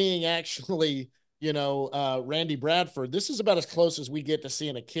not being actually, Randy Bradford, this is about as close as we get to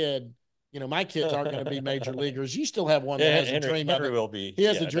seeing a kid. My kids aren't going to be major leaguers. You still have one that has a dream of it. Will be. He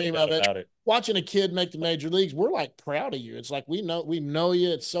has a dream of it. Watching a kid make the major leagues, we're like proud of you. It's like we know you.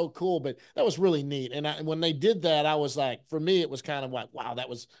 It's so cool. But that was really neat. And when they did that, I was like, for me, it was kind of like, wow, that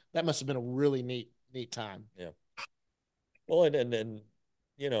must have been a really neat time. Yeah. Well, and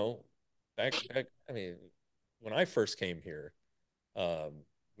back. I mean, when I first came here,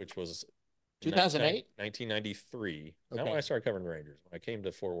 which was 2008? 1993. Okay. Not when I started covering the Rangers. When I came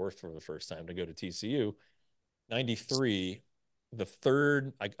to Fort Worth for the first time to go to TCU, 93, the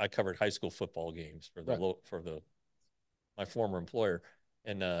third, I covered high school football games for my former employer.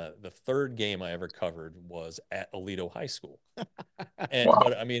 And the third game I ever covered was at Alito High School. But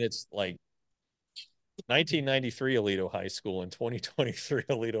I mean, it's like 1993 Alito High School and 2023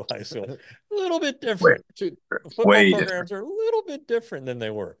 Alito High School. A little bit different. Football programs are a little bit different than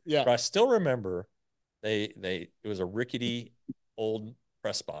they were. Yeah. But I still remember it was a rickety old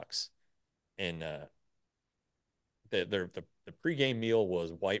press box. And the pregame meal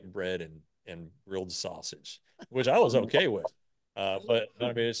was white bread and grilled sausage, which I was okay with. But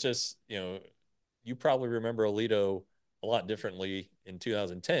I mean, it's just, you probably remember Alito a lot differently in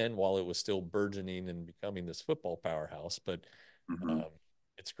 2010 while it was still burgeoning and becoming this football powerhouse. But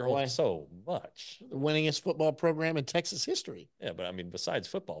it's grown so much. The winningest football program in Texas history. Yeah, but I mean, besides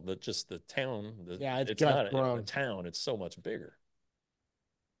football, just the town. It's not grown. The town. It's so much bigger.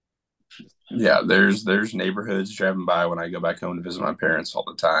 Yeah, there's neighborhoods driving by when I go back home to visit my parents all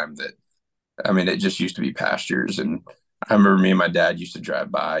the time that, I mean, it just used to be pastures. And I remember me and my dad used to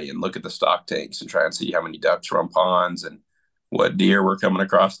drive by and look at the stock tanks and try and see how many ducks were on ponds and what deer were coming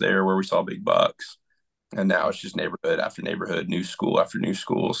across there where we saw big bucks. And now it's just neighborhood after neighborhood, new school after new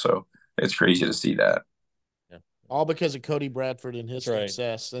school. So it's crazy to see that. Yeah. All because of Cody Bradford and his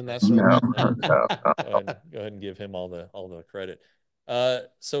success. And that's no. Go ahead and give him all the credit.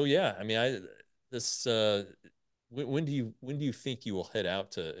 So yeah, I mean, when do you think you will head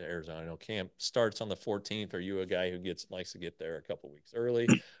out to Arizona? I know camp starts on the 14th. Are you a guy who likes to get there a couple weeks early?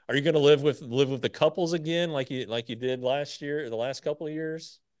 Are you going to live with the couples again, like you did last year, the last couple of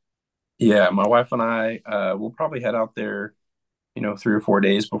years? Yeah, my wife and I will probably head out there, 3 or 4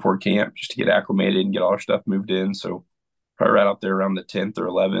 days before camp just to get acclimated and get all our stuff moved in. So probably right out there around the 10th or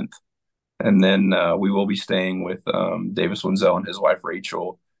 11th. And then we will be staying with Davis Wenzel and his wife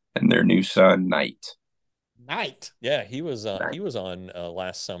Rachel and their new son Knight. Knight. Yeah, he was on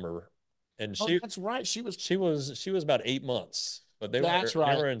last summer, and that's right. She was about 8 months, but they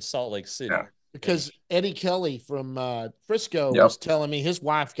were in Salt Lake City. Yeah. Because Eddie Kelly from Frisco Yep. was telling me his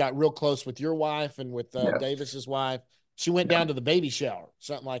wife got real close with your wife and with Yes. Davis's wife. She went down to the baby shower,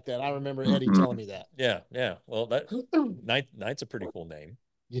 something like that. I remember Eddie telling me that. Yeah. Well, that Knight's a pretty cool name.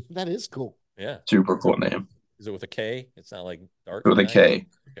 Yeah, that is cool. Yeah, Super cool name. Is it with a K? It's not like Dark. With a K.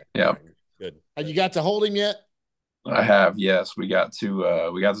 Okay. Yeah. Right. Good. Have you got to hold him yet? I have, yes. We got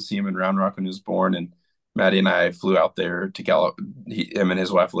to see him in Round Rock when he was born, and Maddie and I flew out there to him and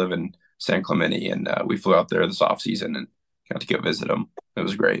his wife live in San Clemente, and we flew out there this off season and got to go visit him. It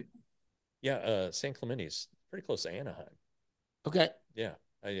was great. Yeah, San Clemente's pretty close to Anaheim. Okay. Yeah,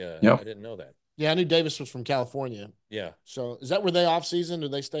 I didn't know that. Yeah, I knew Davis was from California. Yeah. So is that where they off season? Do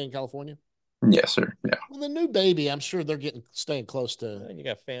they stay in California? Yes, sir. Yeah. Well, the new baby, I'm sure they're staying close to. You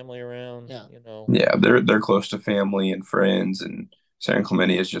got family around. Yeah. Yeah, they're close to family and friends, and San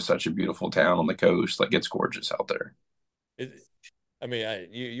Clemente is just such a beautiful town on the coast. Like, it's gorgeous out there.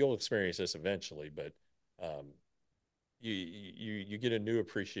 You'll experience this eventually, but you get a new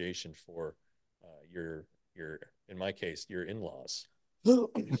appreciation for your in my case your in-laws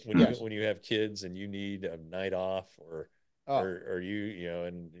when you have kids and you need a night off or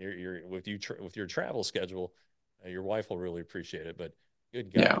and you're with your travel schedule, your wife will really appreciate it. But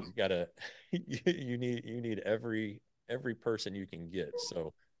good God, you gotta you need every person you can get.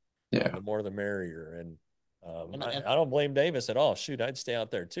 So the more the merrier. And I don't blame Davis at all. Shoot, I'd stay out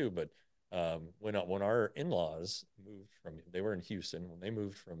there too. But when our in-laws they were in Houston, when they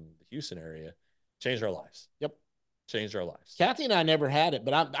moved from the Houston area, changed our lives. Yep. Changed our lives. Kathy and I never had it,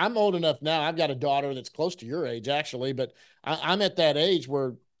 but I'm old enough now. I've got a daughter that's close to your age, actually, but I'm at that age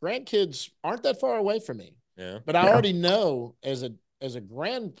where grandkids aren't that far away from me. Yeah. But I already know as a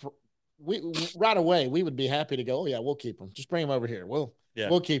right away we would be happy to go. Oh yeah, we'll keep them. Just bring them over here. We'll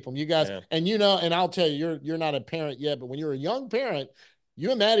keep them. You guys, and and I'll tell you, you're not a parent yet, but when you're a young parent, you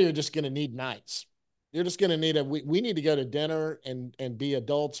and Maddie are just going to need nights. You're just going to need we need to go to dinner and be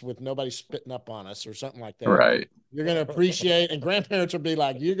adults with nobody spitting up on us or something like that. Right. You're going to appreciate, and grandparents will be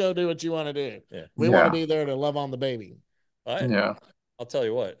like, you go do what you want to do. Yeah. We want to be there to love on the baby. I'll tell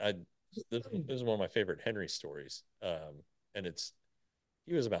you what, this is one of my favorite Henry stories. And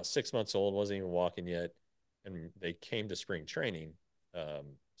he was about 6 months old, wasn't even walking yet. And they came to spring training.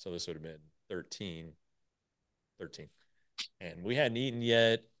 So this would have been 13. And we hadn't eaten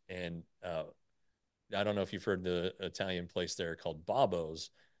yet. And, I don't know if you've heard the Italian place there called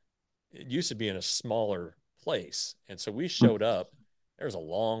Babbo's. It used to be in a smaller place. And so we showed up. There was a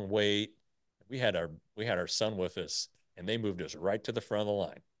long wait. We had our son with us, and they moved us right to the front of the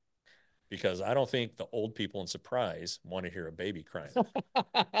line because I don't think the old people in Surprise want to hear a baby crying.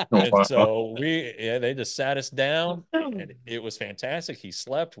 And so they just sat us down, and it was fantastic. He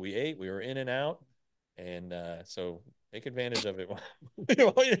slept, we ate, we were in and out. And so take advantage of it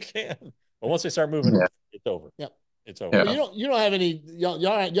while you can. But once they start moving, it's over. Yep. It's over. Well, you don't have any, y'all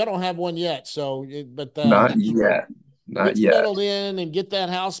don't have one yet. So, but not yet. Not yet. Settled in and get that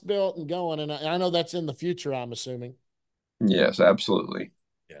house built and going. And I know that's in the future, I'm assuming. Yes, absolutely.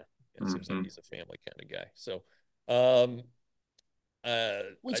 Yeah. It seems like he's a family kind of guy. So,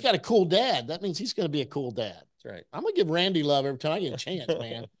 he's got a cool dad. That means he's going to be a cool dad. That's right. I'm going to give Randy love every time I get a chance,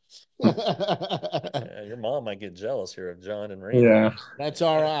 man. Your mom might get jealous here of John and Randy. Yeah. That's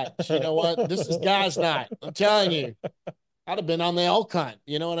all right. You know what? This is guys' night. I'm telling you. I'd have been on the elk hunt.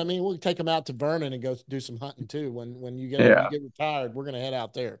 You know what I mean? We'll take them out to Vernon and go do some hunting too. When you get retired, we're going to head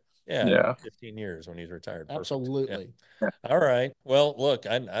out there. Yeah. 15 years when he's retired. Perfect. Absolutely. Yeah. All right. Well, look,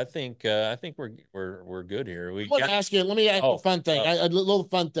 I think we're good here. Let me ask you a fun thing. A little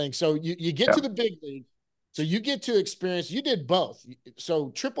fun thing. So you get to the big league. So you get to experience, you did both. So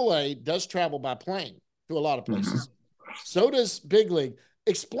AAA does travel by plane to a lot of places. So does big league.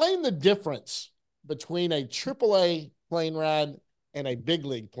 Explain the difference between a AAA plane ride and a big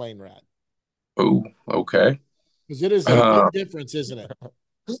league plane ride. Oh, okay. Because it is a big difference, isn't it?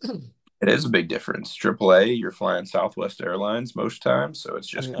 It is a big difference. AAA, you're flying Southwest Airlines most times, so it's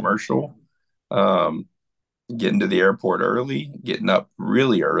just commercial. Getting to the airport early, getting up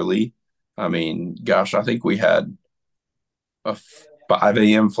really early. I mean, gosh, I think we had a 5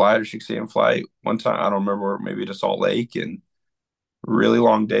 a.m. flight or 6 a.m. flight one time. I don't remember, maybe to Salt Lake, and really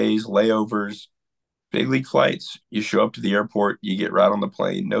long days, layovers, big league flights. You show up to the airport, you get right on the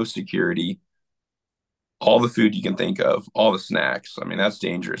plane, no security, all the food you can think of, all the snacks. I mean, that's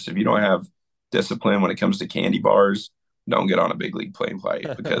dangerous. If you don't have discipline when it comes to candy bars, don't get on a big league plane flight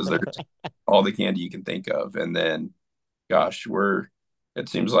because there's all the candy you can think of. And then, gosh, it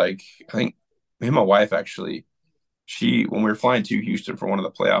seems like, I think me and my wife actually, when we were flying to Houston for one of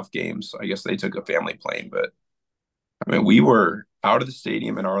the playoff games, I guess they took a family plane, but I mean, we were out of the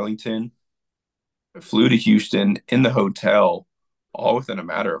stadium in Arlington, flew to Houston in the hotel, all within a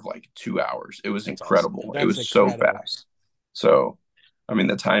matter of like 2 hours. It was That's awesome. incredible. That's It was so incredible. fast. So, I mean,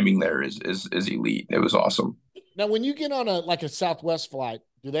 the timing there is elite. It was awesome. Now, when you get on a Southwest flight,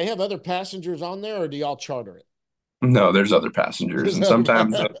 do they have other passengers on there, or do y'all charter it? No, there's other passengers, and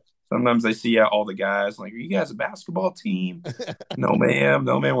sometimes they see all the guys like, "Are you guys a basketball team?" No, ma'am.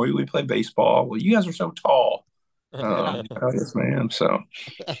 No, ma'am. We play baseball. Well, you guys are so tall. Oh, yes, ma'am. So,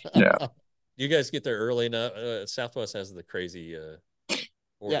 yeah. You guys get there early enough. Southwest has the crazy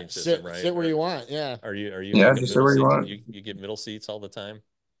boarding system, right? Sit where you want. Yeah. Are you Yeah, like just middle where you seat? want. You get middle seats all the time?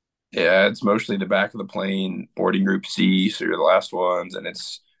 Yeah, it's mostly the back of the plane, boarding group C, so you're the last ones, and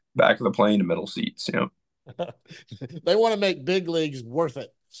it's back of the plane to middle seats. They want to make big leagues worth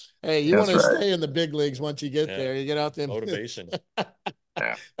it. Hey, you want to right. stay in the big leagues once you get there. You get out there. Motivation.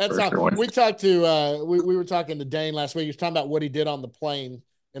 Yeah, That's how sure. we talked to. We were talking to Dane last week. He was talking about what he did on the plane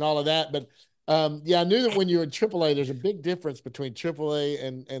and all of that. But yeah, I knew that when you were in AAA, there's a big difference between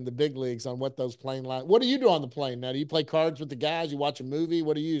AAA and the big leagues on what those plane lines. What do you do on the plane now? Do you play cards with the guys? You watch a movie?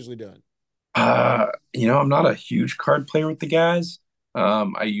 What are you usually doing? I'm not a huge card player with the guys.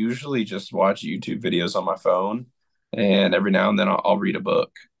 I usually just watch YouTube videos on my phone, and every now and then I'll read a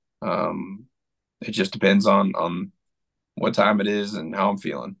book. It just depends on what time it is and how I'm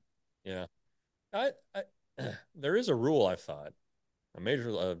feeling. Yeah, I there is a rule, I thought,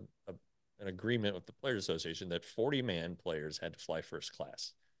 an agreement with the Players Association that 40-man players had to fly first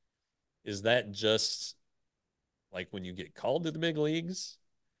class. Is that just like when you get called to the big leagues?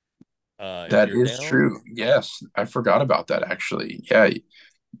 That is true. Yes, I forgot about that actually. Yeah,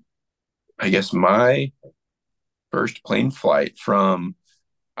 I guess my first plane flight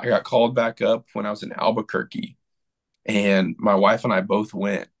I got called back up when I was in Albuquerque, and my wife and I both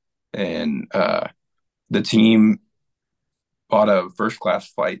went, and the team bought a first class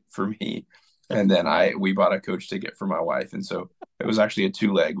flight for me, and then we bought a coach ticket for my wife, and so it was actually a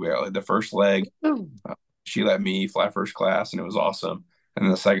 2-leg. The first leg, she let me fly first class, and it was awesome. And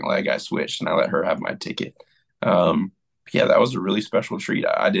then the second leg, I switched, and I let her have my ticket. Yeah, that was a really special treat.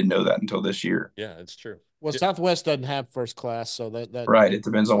 I didn't know that until this year. Yeah, it's true. Well, Southwest doesn't have first class, so that right. It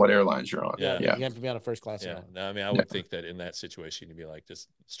depends on what airlines you're on. Yeah. You have to be on a first class. Yeah. No, I mean, I would think that in that situation, you'd be like, just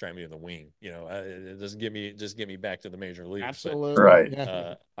strap me in the wing. It doesn't just get me back to the major leagues. Absolutely. But, right.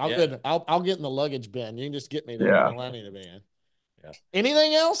 Yeah. I'll get in the luggage bin. You can just get me there. Yeah. I need to be in. Yeah.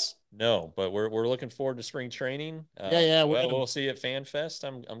 Anything else? No, but we're looking forward to spring training. Yeah. We'll see at Fan Fest.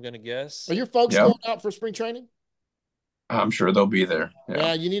 I'm going to guess. Are your folks going out for spring training? I'm sure they'll be there.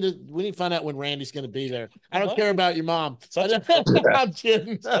 Yeah, we need to find out when Randy's going to be there. I don't care about your mom. I'm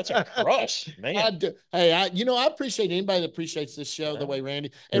kidding. Such a crush, man. I appreciate anybody that appreciates this show the way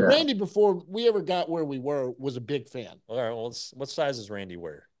Randy and Randy, before we ever got where we were, was a big fan. All right. Well, what size does Randy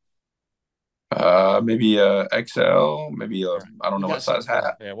wear? Maybe a XL, maybe I don't know what size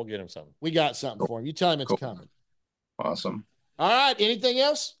hat. Yeah, we'll get him something. We got something for him. You tell him it's coming. Awesome. All right. Anything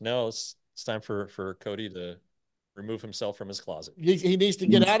else? No, it's time for Cody to remove himself from his closet. He needs to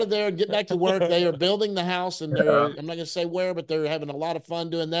get out of there and get back to work. They are building the house, and I'm not going to say where, but they're having a lot of fun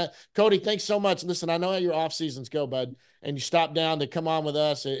doing that. Cody, thanks so much. Listen, I know how your off seasons go, bud, and you stop down to come on with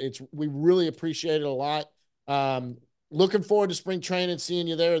us. We really appreciate it a lot. Looking forward to spring training, seeing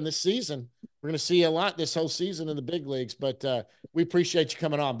you there in this season. We're going to see you a lot this whole season in the big leagues, but we appreciate you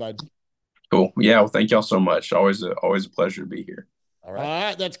coming on, bud. Cool. Yeah. Well, thank y'all so much. Always a pleasure to be here. All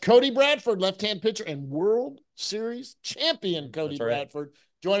right. That's Cody Bradford, left-hand pitcher and World Series champion Cody Bradford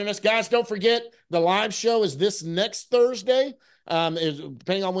joining us. Guys, don't forget the live show is this next Thursday.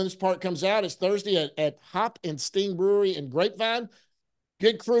 Depending on when this part comes out, it's Thursday at Hop and Sting Brewery in Grapevine.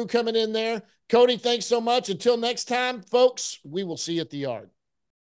 Good crew coming in there. Cody, thanks so much. Until next time, folks, we will see you at the yard.